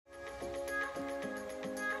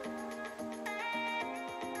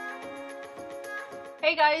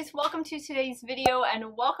Hey guys, welcome to today's video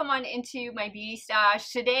and welcome on into my beauty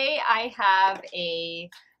stash. Today I have a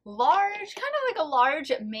large,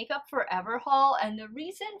 large Makeup Forever haul, and the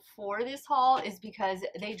reason for this haul is because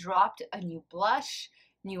they dropped a new blush,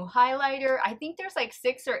 new highlighter. I think there's like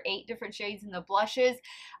 6 or 8 different shades in the blushes.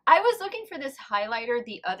 I was looking for this highlighter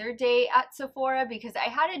the other day at Sephora because I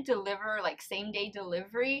had it deliver, like same day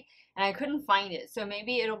delivery, and I couldn't find it. So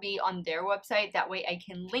maybe it'll be on their website, that way I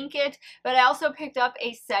can link it. But I also picked up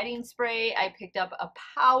a setting spray, I picked up a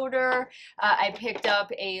powder, I picked up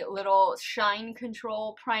a little shine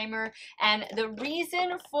control primer. And the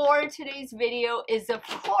reason for today's video is, of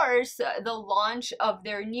course, the launch of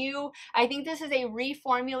their new, I think this is a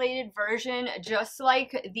reformulated version, just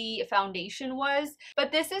like the foundation was.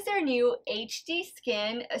 But this is their new HD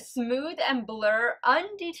Skin Smooth and Blur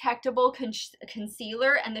Undetectable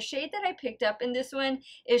Concealer, and the shade that I picked up in this one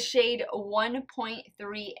is shade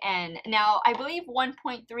 1.3N. Now, I believe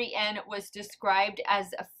 1.3N was described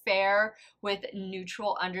as a fair with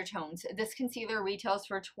neutral undertones. This concealer retails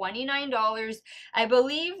for $29. I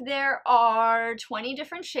believe there are 20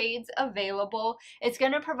 different shades available. It's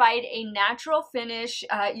going to provide a natural finish.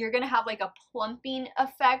 You're going to have like a plumping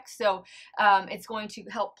effect, so it's going to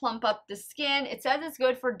help plump up the skin. It says it's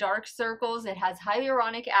good for dark circles. It has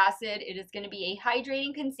hyaluronic acid. It is going to be a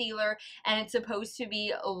hydrating concealer, and it's supposed to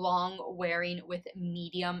be long wearing with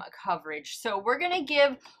medium coverage. So we're going to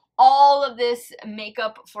give all of this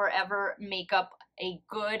Makeup Forever makeup a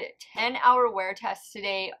good 10-hour wear test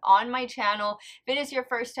today on my channel. If it is your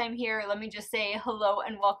first time here, let me just say hello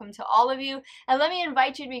and welcome to all of you, and let me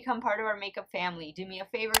invite you to become part of our makeup family. Do me a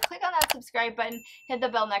favor, click on that subscribe button, hit the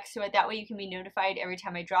bell next to it, that way you can be notified every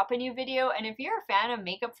time I drop a new video. And if you're a fan of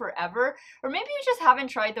Makeup Forever, or maybe you just haven't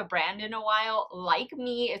tried the brand in a while, like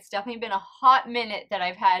me, it's definitely been a hot minute that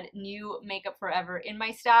I've had new Makeup Forever in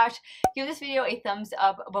my stash, give this video a thumbs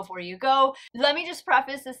up before you go. Let me just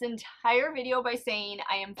preface this entire video by saying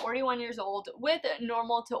I am 41 years old with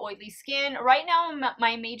normal to oily skin. Right now,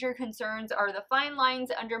 my major concerns are the fine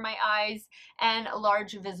lines under my eyes and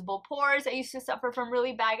large visible pores. I used to suffer from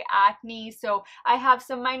really bad acne, so I have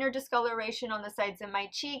some minor discoloration on the sides of my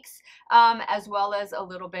cheeks, as well as a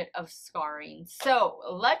little bit of scarring. So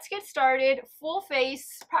let's get started. Full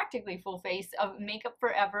face, practically full face of Makeup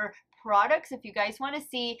Forever products. If you guys want to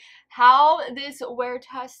see how this wear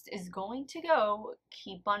test is going to go,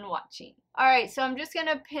 keep on watching. Alright, so I'm just going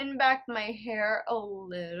to pin back my hair a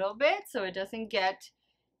little bit so it doesn't get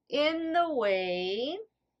in the way.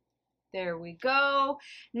 There we go.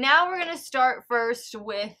 Now we're going to start first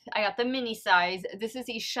with, I got the mini size. This is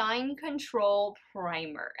a Shine Control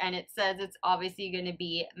Primer, and it says it's obviously going to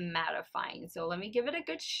be mattifying. So let me give it a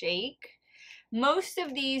good shake. Most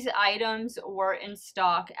of these items were in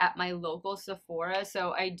stock at my local Sephora,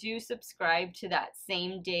 so I do subscribe to that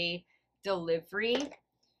same day delivery.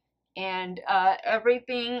 And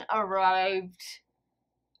everything arrived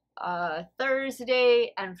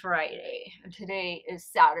Thursday and Friday. And today is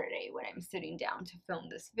Saturday when I'm sitting down to film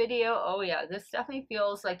this video. Oh yeah, this definitely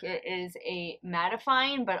feels like it is a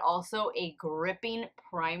mattifying but also a gripping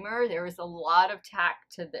primer. There is a lot of tack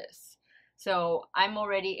to this, so I'm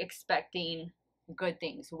already expecting good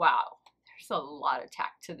things. Wow, there's a lot of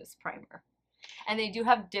tack to this primer. And they do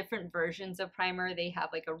have different versions of primer. They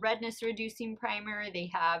have like a redness reducing primer, they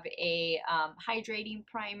have a hydrating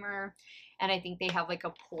primer, and I think they have like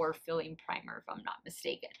a pore filling primer, if I'm not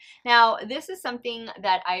mistaken. Now, this is something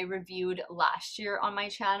that I reviewed last year on my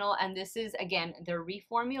channel, and this is, again, the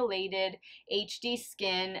reformulated HD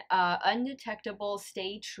Skin Undetectable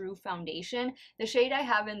Stay True Foundation. The shade I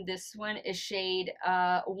have in this one is shade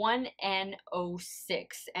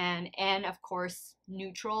 1N06, and N, of course,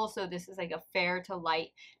 neutral, so this is like a fair to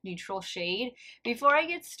light neutral shade. Before I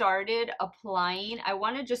get started applying, I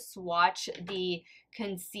want to just swatch the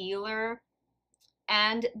concealer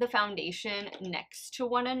and the foundation next to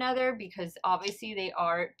one another, because obviously they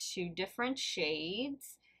are two different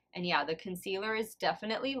shades. And yeah, the concealer is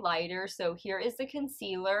definitely lighter. So here is the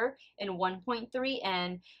concealer in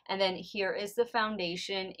 1.3N, and then here is the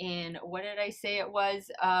foundation in, what did I say it was?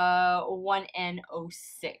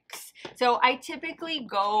 1N06. So I typically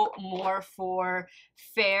go more for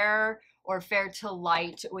fair or fair to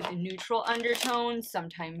light with neutral undertones,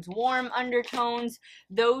 sometimes warm undertones.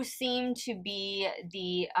 Those seem to be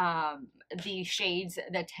the shades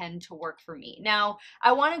that tend to work for me. Now,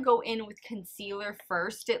 I want to go in with concealer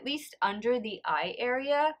first, at least under the eye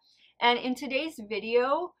area. And in today's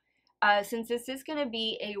video, since this is going to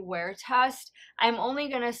be a wear test, I'm only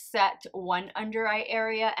going to set one under eye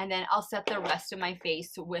area, and then I'll set the rest of my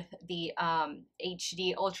face with the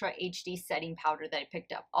Ultra HD setting powder that I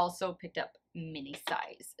picked up. Also picked up mini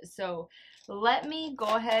size. So let me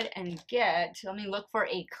go ahead and let me look for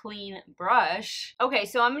a clean brush. Okay,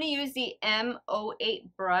 so I'm going to use the M08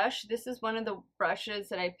 brush. This is one of the brushes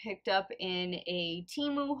that I picked up in a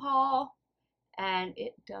Temu haul, and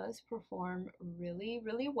it does perform really,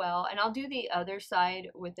 really well. And I'll do the other side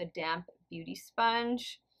with a damp beauty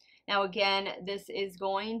sponge. Now again, this is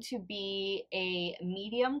going to be a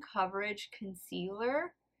medium coverage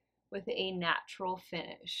concealer with a natural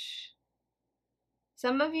finish.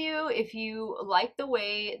 Some of you, if you like the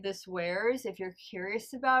way this wears, if you're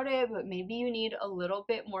curious about it, but maybe you need a little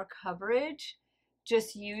bit more coverage,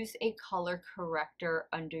 just use a color corrector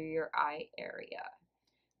under your eye area.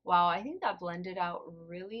 Wow, I think that blended out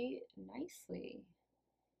really nicely.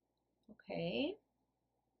 Okay.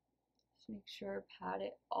 Just make sure pat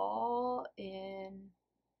it all in.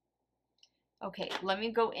 Okay, let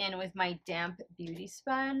me go in with my damp beauty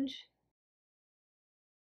sponge.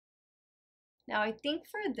 Now I think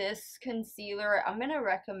for this concealer, I'm going to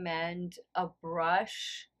recommend a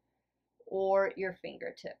brush or your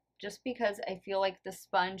fingertip, just because I feel like the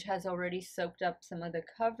sponge has already soaked up some of the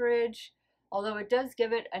coverage, although it does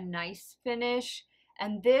give it a nice finish.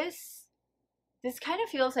 And this kind of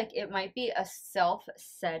feels like it might be a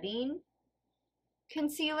self-setting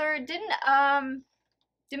concealer.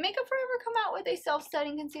 Did Makeup Forever come out with a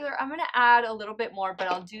self-setting concealer? I'm going to add a little bit more, but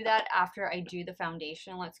I'll do that after I do the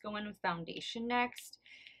foundation. Let's go in with foundation next.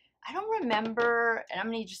 I don't remember, and I'm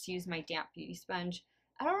going to just use my damp beauty sponge.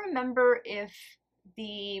 I don't remember if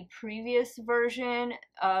the previous version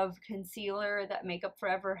of concealer that Makeup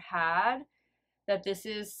Forever had, that this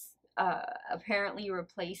is apparently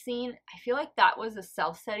replacing. I feel like that was a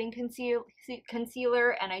self-setting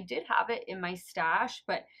concealer, and I did have it in my stash,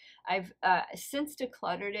 but I've since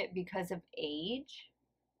decluttered it because of age.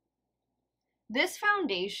 This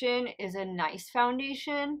foundation is a nice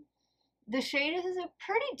foundation. The shade is a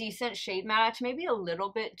pretty decent shade match, maybe a little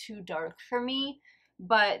bit too dark for me,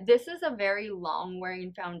 but this is a very long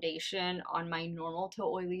wearing foundation on my normal to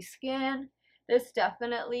oily skin. This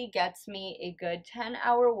definitely gets me a good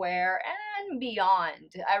 10-hour wear and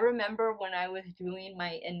beyond. I remember when I was doing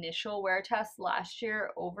my initial wear test last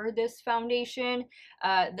year over this foundation,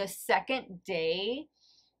 the second day,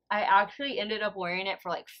 I actually ended up wearing it for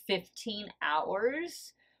like 15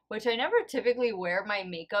 hours, which I never typically wear my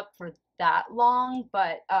makeup for that long,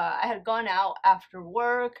 but I had gone out after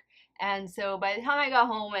work, and so by the time I got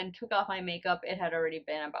home and took off my makeup, it had already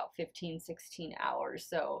been about 15, 16 hours.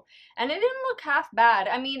 So, and it didn't look half bad.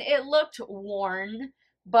 I mean, it looked worn,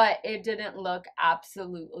 but it didn't look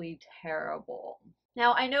absolutely terrible.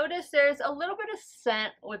 Now, I noticed there's a little bit of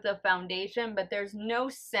scent with the foundation, but there's no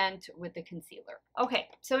scent with the concealer. Okay,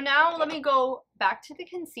 so now let me go back to the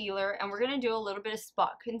concealer, and we're going to do a little bit of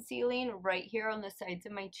spot concealing right here on the sides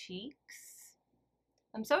of my cheeks.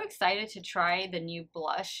 I'm so excited to try the new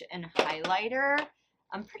blush and highlighter.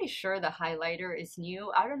 I'm pretty sure the highlighter is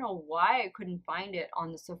new. I don't know why I couldn't find it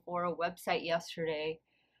on the Sephora website yesterday.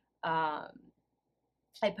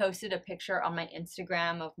 I posted a picture on my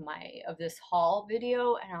Instagram of this haul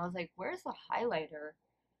video, and I was like, where's the highlighter?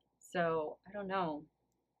 So I don't know.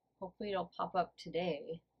 Hopefully it'll pop up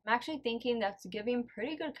today. I'm actually thinking that's giving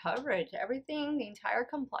pretty good coverage. Everything, the entire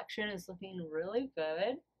complexion is looking really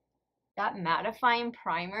good. That mattifying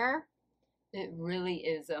primer, it really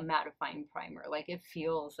is a mattifying primer. Like, it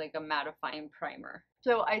feels like a mattifying primer.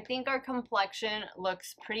 So I think our complexion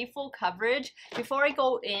looks pretty full coverage. Before I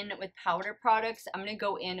go in with powder products, I'm going to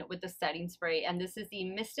go in with the setting spray. And this is the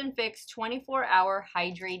Mist & Fix 24-Hour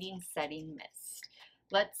Hydrating Setting Mist.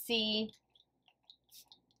 Let's see.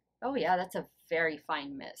 Oh yeah, that's a very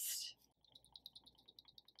fine mist.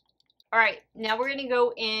 Alright, now we're going to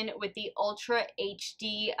go in with the Ultra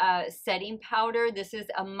HD setting powder. This is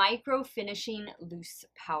a micro finishing loose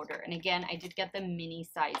powder. And again, I did get the mini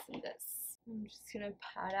size in this. I'm just going to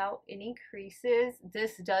pat out any creases.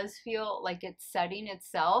 This does feel like it's setting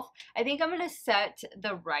itself. I think I'm going to set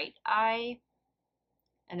the right eye.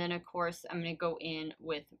 And then, of course, I'm going to go in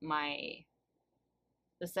with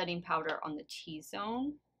the setting powder on the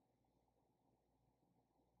T-zone.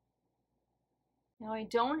 Now, I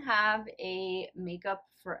don't have a Makeup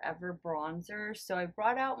Forever bronzer, so I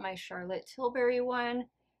brought out my Charlotte Tilbury one,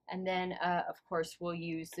 and then, of course, we'll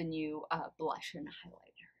use the new blush and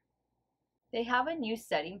highlighter. They have a new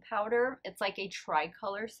setting powder. It's like a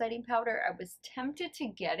tri-color setting powder. I was tempted to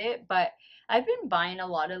get it, but I've been buying a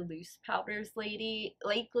lot of loose powders lately,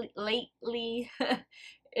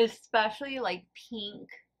 especially like pink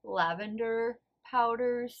lavender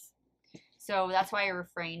powders. So that's why I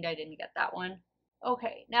refrained. I didn't get that one.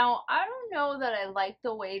 Okay, now I don't know that I like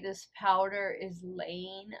the way this powder is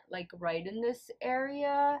laying, like right in this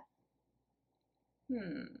area.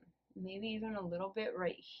 Maybe even a little bit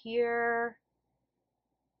right here.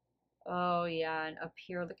 Oh yeah, and up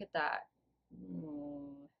here, look at that.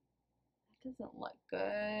 That doesn't look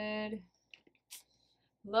good.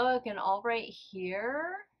 Look, and all right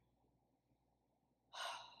here.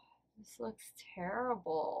 This looks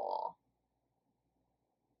terrible.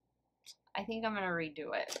 I think I'm gonna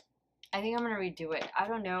redo it. I think I'm gonna redo it. I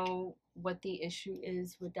don't know what the issue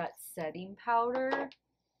is with that setting powder,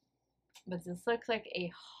 but this looks like a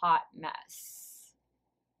hot mess.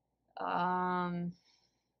 I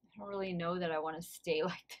don't really know that I want to stay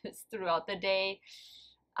like this throughout the day.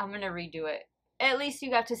 I'm gonna redo it. At least you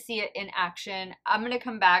got to see it in action. I'm gonna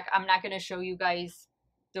come back. I'm not gonna show you guys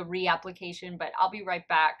the reapplication, but I'll be right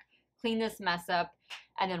back, clean this mess up,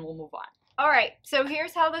 and then we'll move on. Alright, so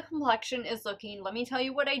here's how the complexion is looking. Let me tell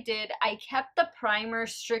you what I did. I kept the primer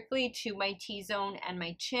strictly to my T-zone and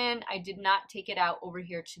my chin. I did not take it out over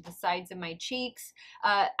here to the sides of my cheeks.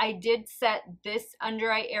 I did set this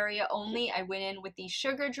under eye area only. I went in with the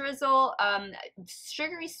Sugar Drizzle,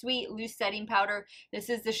 Sugary Sweet Loose Setting Powder. This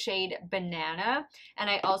is the shade Banana, and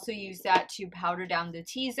I also used that to powder down the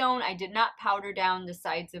T-zone. I did not powder down the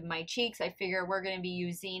sides of my cheeks. I figure we're going to be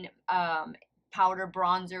using powder,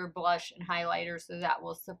 bronzer, blush, and highlighter, so that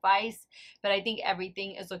will suffice. But I think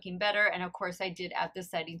everything is looking better, and of course I did add the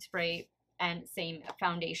setting spray and same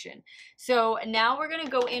foundation. So now we're going to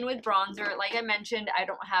go in with bronzer. Like I mentioned, I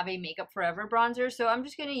don't have a Makeup Forever bronzer, so I'm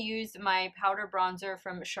just going to use my powder bronzer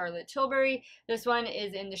from Charlotte Tilbury. This one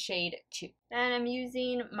is in the shade 2. And I'm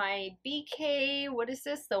using my BK, what is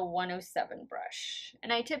this? The 107 brush.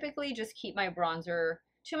 And I typically just keep my bronzer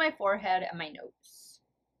to my forehead and my nose.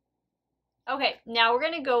 Okay, now we're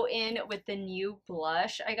going to go in with the new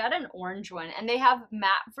blush. I got an orange one, and they have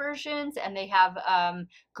matte versions and they have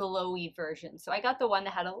glowy versions. So I got the one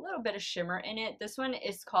that had a little bit of shimmer in it. This one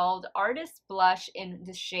is called Artist Blush in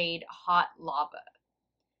the shade Hot Lava.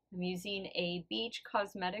 I'm using a Beach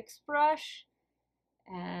Cosmetics brush,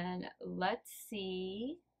 and let's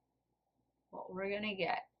see what we're going to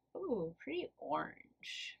get. Ooh, pretty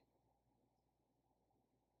orange.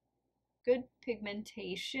 Good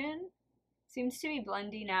pigmentation. Seems to be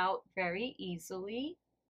blending out very easily.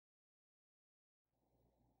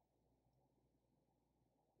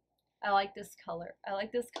 I like this color. I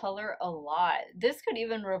like this color a lot. This could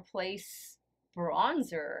even replace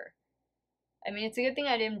bronzer. I mean, it's a good thing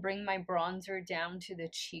I didn't bring my bronzer down to the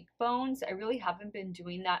cheekbones. I really haven't been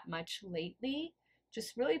doing that much lately.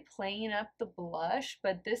 Just really playing up the blush,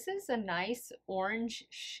 but this is a nice orange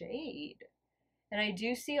shade. And I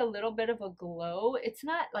do see a little bit of a glow. It's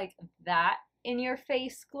not like that in your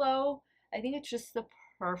face glow. I think it's just the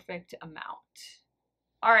perfect amount.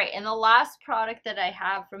 All right, and the last product that I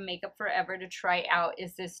have from Makeup Forever to try out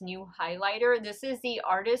is this new highlighter. This is the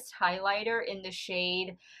Artist Highlighter in the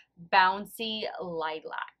shade Bouncy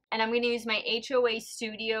Lilac. And I'm going to use my HOA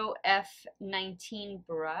Studio F19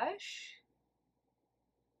 brush.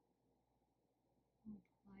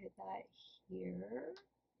 Apply that here.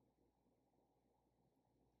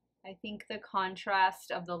 I think the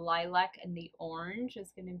contrast of the lilac and the orange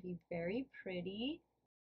is going to be very pretty.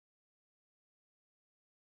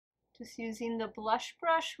 Just using the blush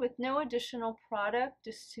brush with no additional product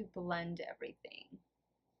just to blend everything.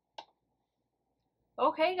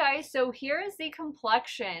 Okay guys, so here is the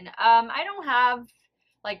complexion. I don't have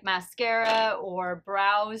like mascara or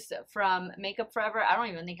brows from Makeup Forever. I don't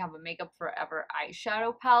even think I have a Makeup Forever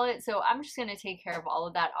eyeshadow palette, so I'm just going to take care of all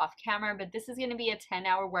of that off camera. But this is going to be a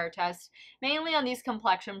 10-hour wear test, mainly on these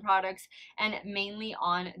complexion products and mainly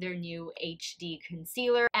on their new HD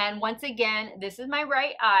concealer. And once again, this is my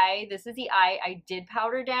right eye, this is the eye I did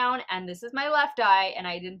powder down, and this is my left eye, and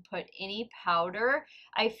I didn't put any powder.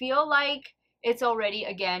 I feel like it's already,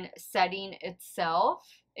 again, setting itself.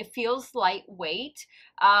 It feels lightweight.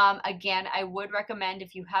 Again, I would recommend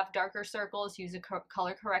if you have darker circles, use a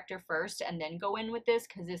color corrector first and then go in with this,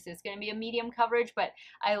 because this is going to be a medium coverage, but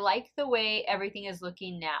I like the way everything is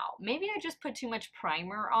looking now. Maybe I just put too much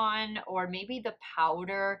primer on, or maybe the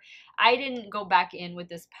powder. I didn't go back in with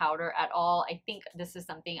this powder at all. I think this is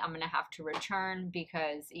something I'm going to have to return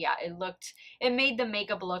because, yeah, it made the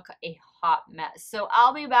makeup look a hot mess. So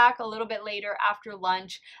I'll be back a little bit later after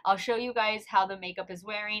lunch. I'll show you guys how the makeup is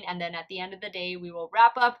wearing, and then at the end of the day, we will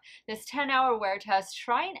wrap up this 10-hour wear test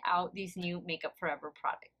trying out these new Makeup Forever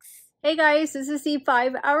products. Hey guys, this is the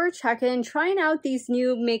 5-hour check-in trying out these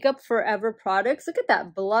new Makeup Forever products. Look at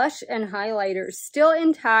that blush and highlighter still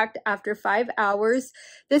intact after 5 hours.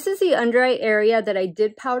 This is the under eye area that I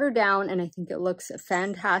did powder down and I think it looks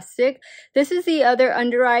fantastic. This is the other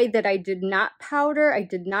under eye that I did not powder, I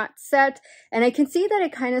did not set, and I can see that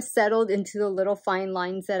it kind of settled into the little fine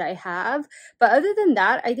lines that I have. But other than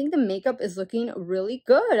that, I think the makeup is looking really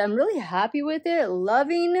good. I'm really happy with it,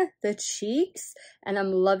 loving the cheeks, and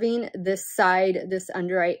I'm loving this side, this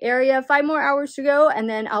under eye area. 5 more hours to go and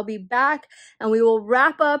then I'll be back and we will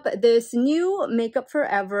wrap up this new Makeup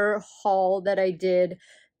Forever haul that I did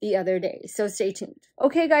the other day. So stay tuned.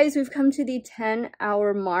 Okay guys, we've come to the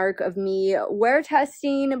 10-hour mark of me wear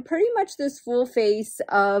testing pretty much this full face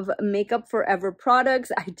of Makeup Forever products.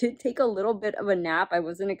 I did take a little bit of a nap. I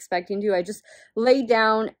wasn't expecting to. I just laid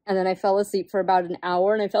down and then I fell asleep for about an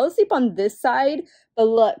hour and I fell asleep on this side. But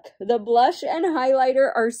look, the blush and highlighter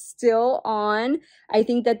are still on. I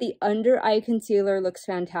think that the under eye concealer looks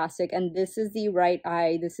fantastic. And this is the right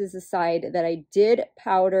eye. This is the side that I did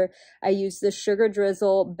powder. I used the Sugar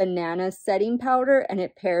Drizzle Banana Setting Powder and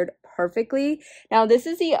it paired perfectly. Now this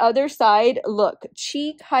is the other side. Look,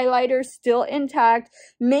 cheek highlighter still intact.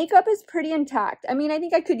 Makeup is pretty intact. I mean, I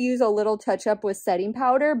think I could use a little touch up with setting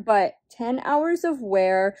powder, but 10 hours of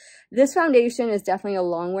wear. This foundation is definitely a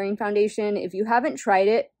long wearing foundation. If you haven't tried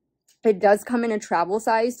it, it does come in a travel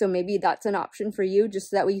size, so maybe that's an option for you, just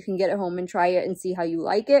so that way you can get it home and try it and see how you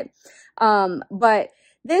like it. But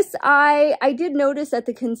this eye, I did notice that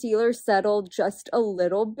the concealer settled just a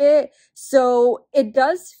little bit, so it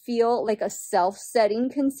does feel like a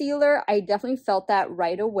self-setting concealer. I definitely felt that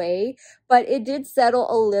right away, but it did settle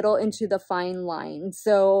a little into the fine line.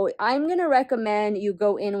 So I'm going to recommend you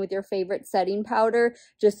go in with your favorite setting powder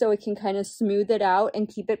just so it can kind of smooth it out and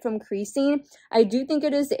keep it from creasing. I do think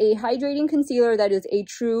it is a hydrating concealer that is a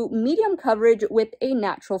true medium coverage with a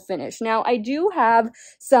natural finish. Now, I do have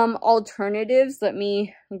some alternatives. Let me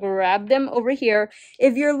grab them over here.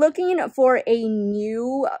 If you're looking for a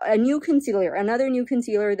new concealer, another new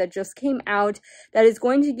concealer that just came out that is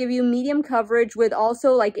going to give you medium coverage with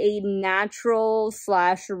also like a natural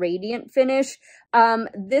 / radiant finish,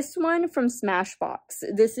 this one from Smashbox.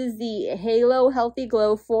 This is the Halo Healthy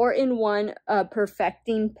Glow 4-in-1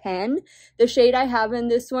 Perfecting Pen. The shade I have in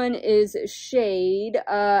this one is shade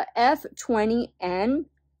F20N.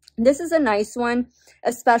 This is a nice one,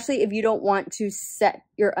 especially if you don't want to set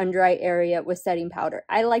your under eye area with setting powder.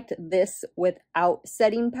 I liked this without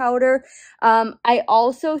setting powder. I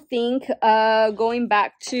also think going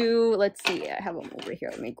back to, let's see, I have them over here.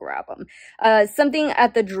 Let me grab them. Something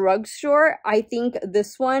at the drugstore. I think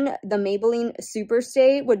this one, the Maybelline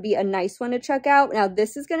Superstay, would be a nice one to check out. Now,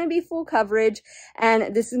 this is going to be full coverage,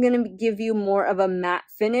 and this is going to give you more of a matte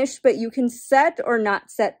finish, but you can set or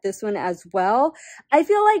not set this one as well. I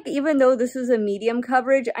feel like even though this is a medium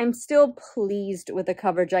coverage, I'm still pleased with the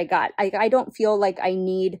coverage I got. I don't feel like I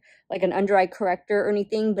need like an under eye corrector or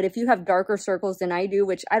anything, but if you have darker circles than I do,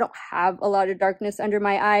 which I don't have a lot of darkness under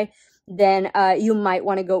my eye, then you might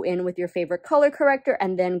want to go in with your favorite color corrector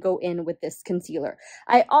and then go in with this concealer.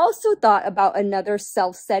 I also thought about another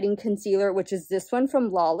self-setting concealer, which is this one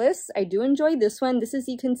from Lawless. I do enjoy this one. This is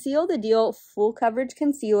the Conceal the Deal Full Coverage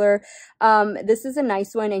Concealer. This is a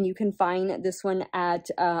nice one, and you can find this one at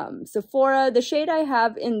Sephora. The shade I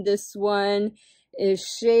have in this one is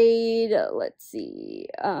shade, let's see,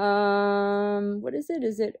 what is it?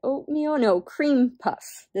 Is it Oatmeal? No, Cream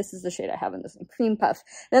Puff. This is the shade I have in this one, Cream Puff.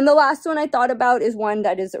 Then the last one I thought about is one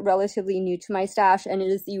that is relatively new to my stash, and it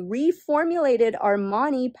is the reformulated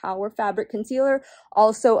Armani Power Fabric Concealer.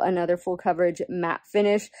 Also another full coverage matte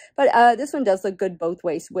finish, but this one does look good both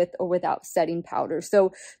ways, with or without setting powder.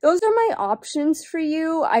 So those are my options for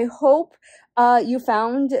you. I hope you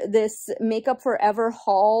found this Makeup Forever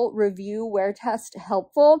haul review wear test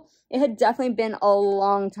helpful. It had definitely been a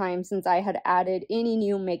long time since I had added any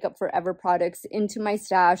new Makeup Forever products into my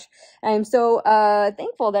stash. I'm so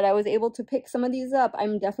thankful that I was able to pick some of these up.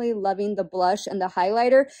 I'm definitely loving the blush and the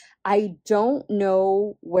highlighter. I don't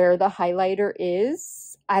know where the highlighter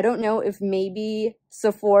is. I don't know if maybe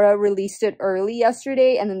Sephora released it early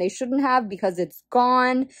yesterday and then they shouldn't have because it's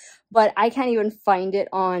gone, but I can't even find it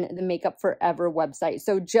on the Makeup Forever website.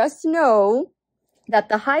 So just know that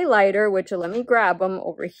the highlighter, which let me grab them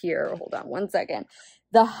over here. Hold on one second.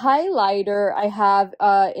 The highlighter I have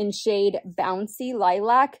in shade Bouncy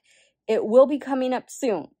Lilac, it will be coming up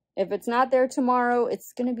soon. If it's not there tomorrow,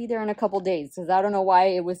 it's going to be there in a couple days because I don't know why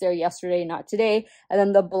it was there yesterday, not today. And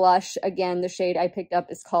then the blush, again, the shade I picked up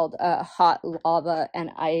is called Hot Lava,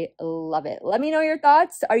 and I love it. Let me know your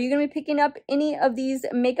thoughts. Are you going to be picking up any of these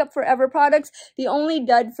Makeup Forever products? The only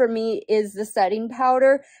dud for me is the setting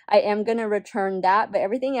powder. I am going to return that, but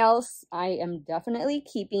everything else I am definitely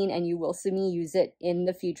keeping, and you will see me use it in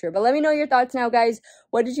the future. But let me know your thoughts now, guys.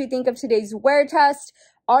 What did you think of today's wear test?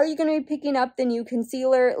 Are you going to be picking up the new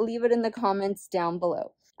concealer? Leave it in the comments down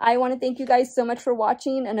below. I want to thank you guys so much for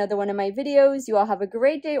watching another one of my videos. You all have a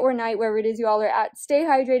great day or night wherever it is you all are at. Stay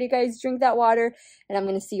hydrated, guys. Drink that water, and I'm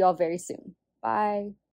going to see you all very soon. Bye.